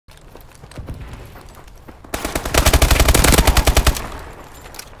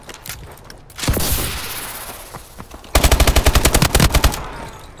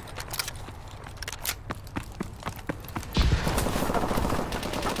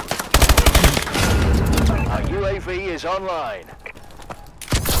UAV is online.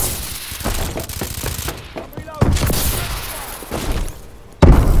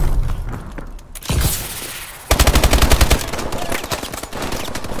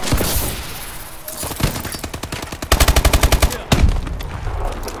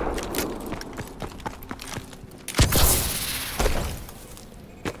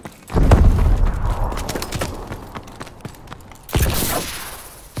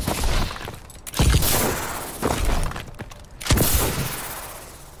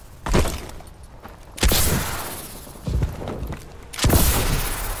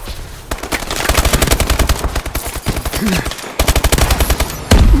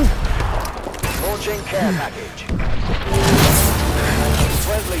 Launching care package.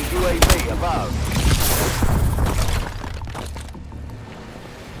 Friendly UAV above.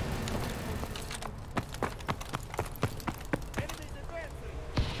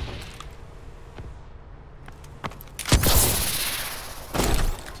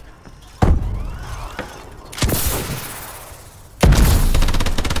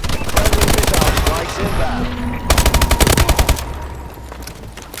 Friendly missile strikes inbound.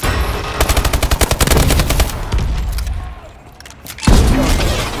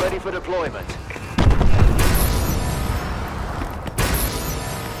 Ready for deployment.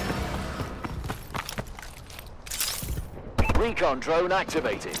 Recon drone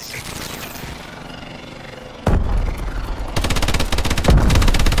activated.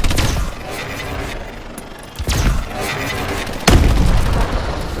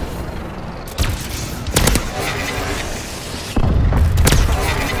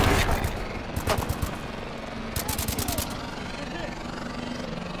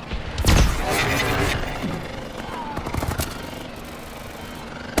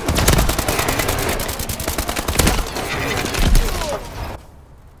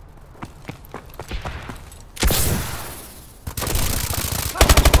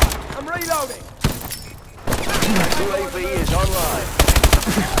 I'm reloading! UAV is online.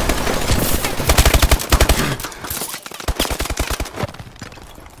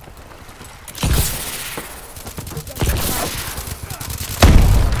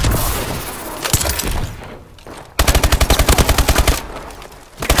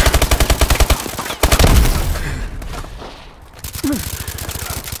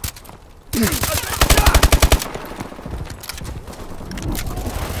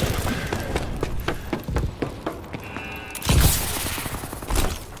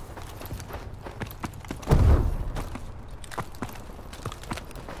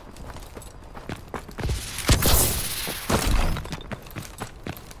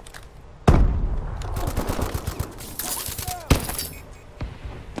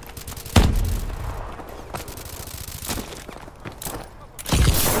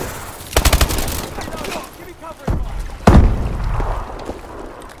 Give me cover and fire!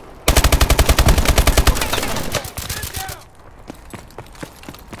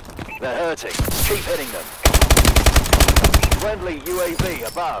 They're hurting. Keep hitting them. Friendly UAV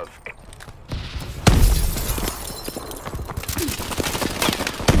above.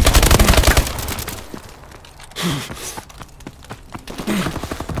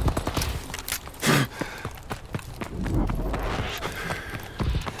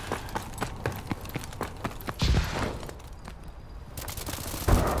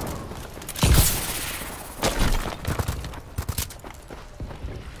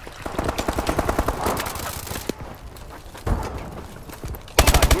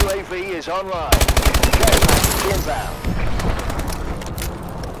 UAV is online. Care package inbound.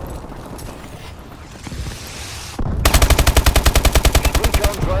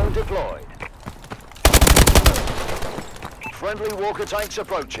 Recon drone deployed. Friendly walker tanks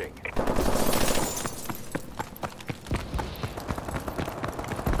approaching.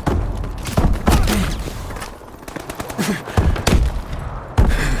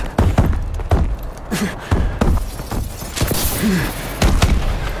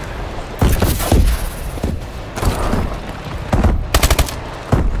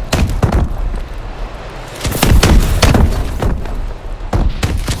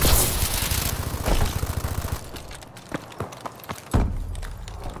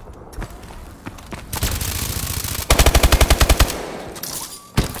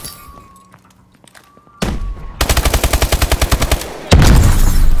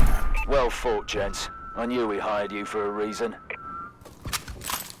 Well fought, gents. I knew we hired you for a reason.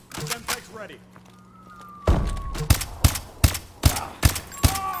 Semtex ready.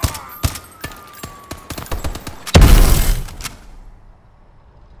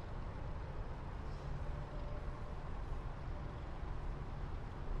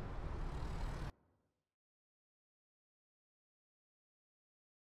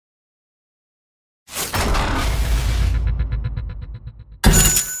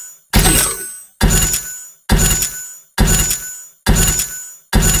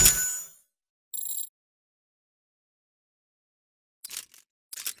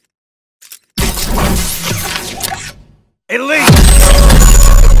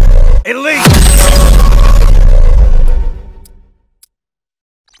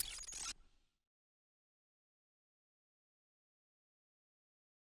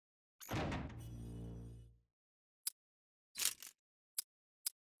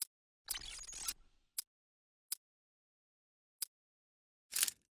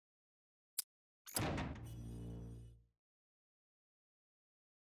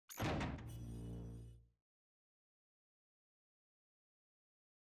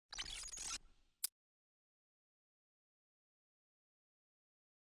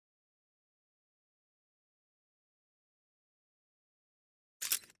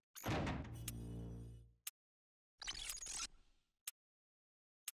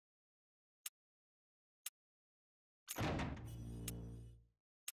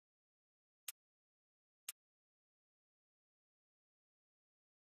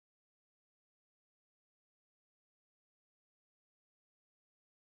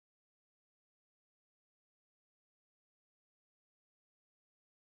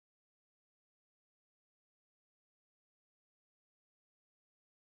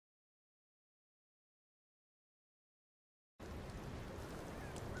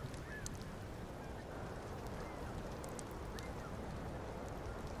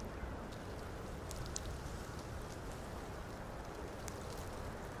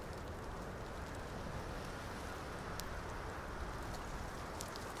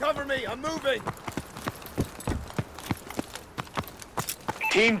 Cover me, I'm moving!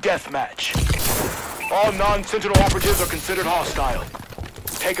 Team deathmatch. All non-Sentinel operatives are considered hostile.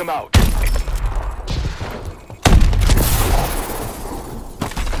 Take them out.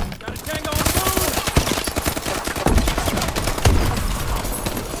 Got a tango on the move!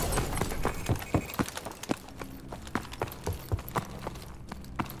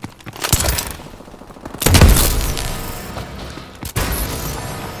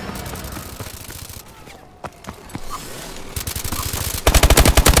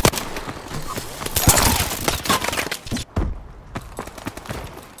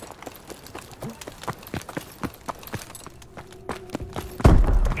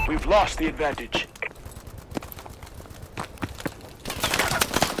 We've lost the advantage.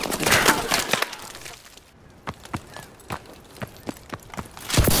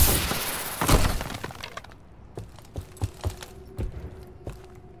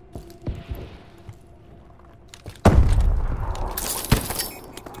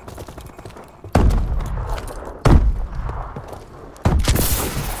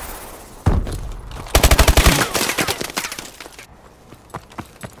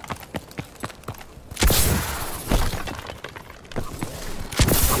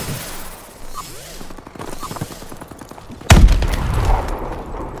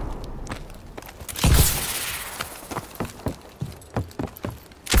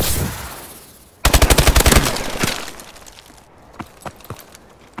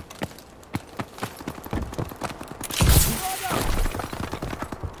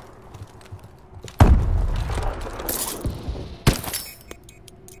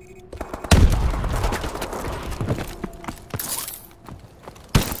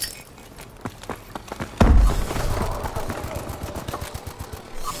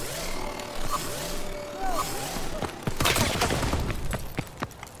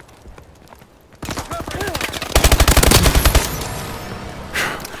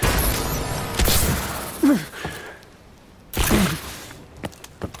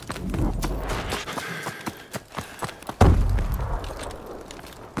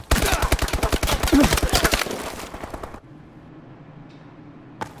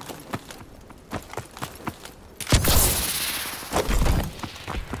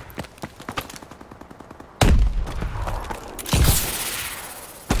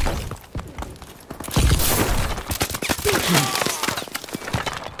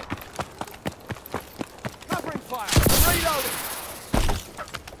 Covering fire! I'm reloading!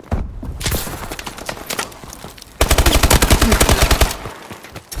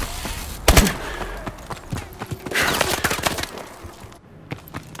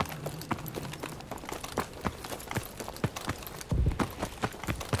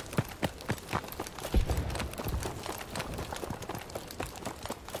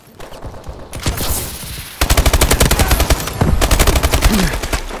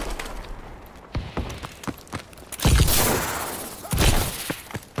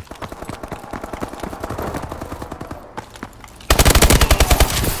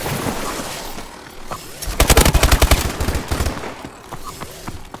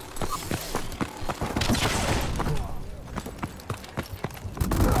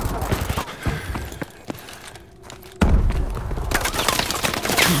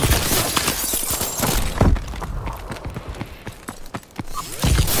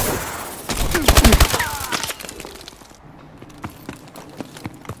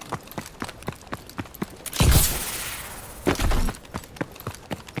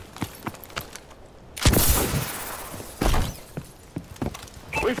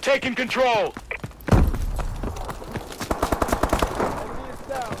 We've taken control! Enemy is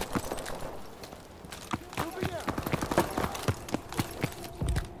down. Moving out.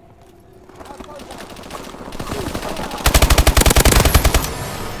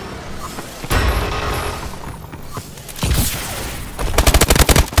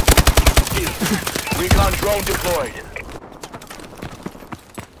 Recon drone deployed.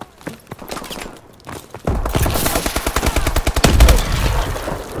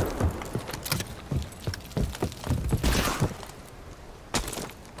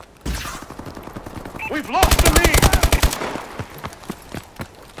 We've lost the lead!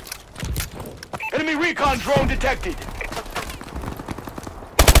 Enemy recon drone detected!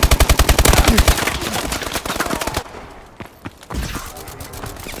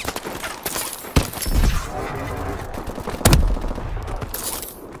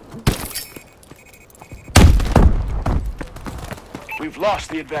 We've lost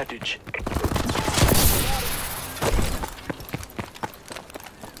the advantage.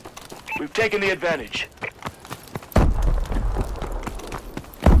 We've taken the advantage.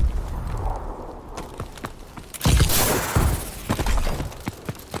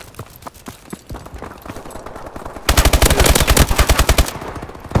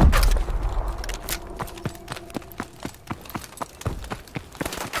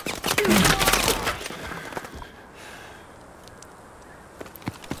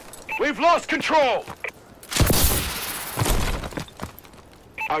 We've lost control!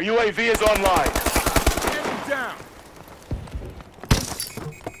 Our UAV is online. Enemy down.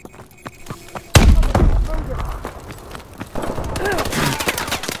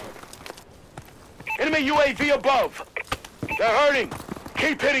 Enemy UAV above! They're hurting!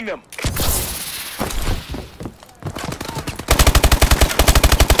 Keep hitting them!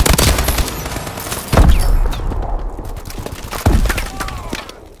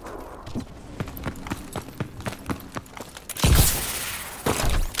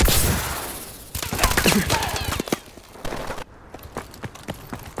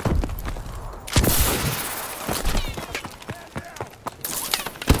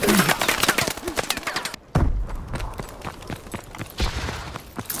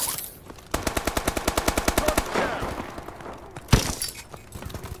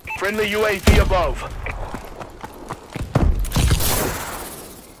 Friendly UAV above.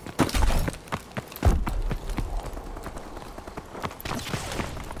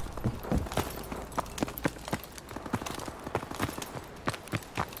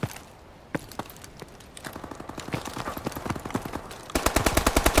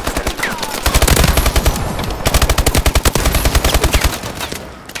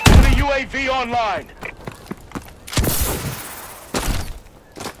 Friendly UAV online.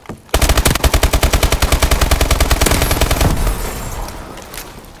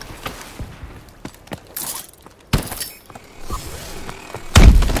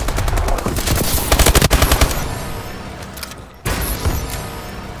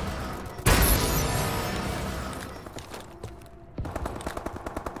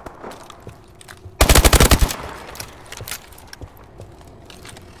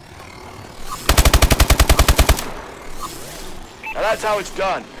 Now that's how it's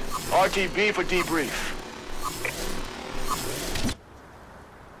done. RTB for debrief.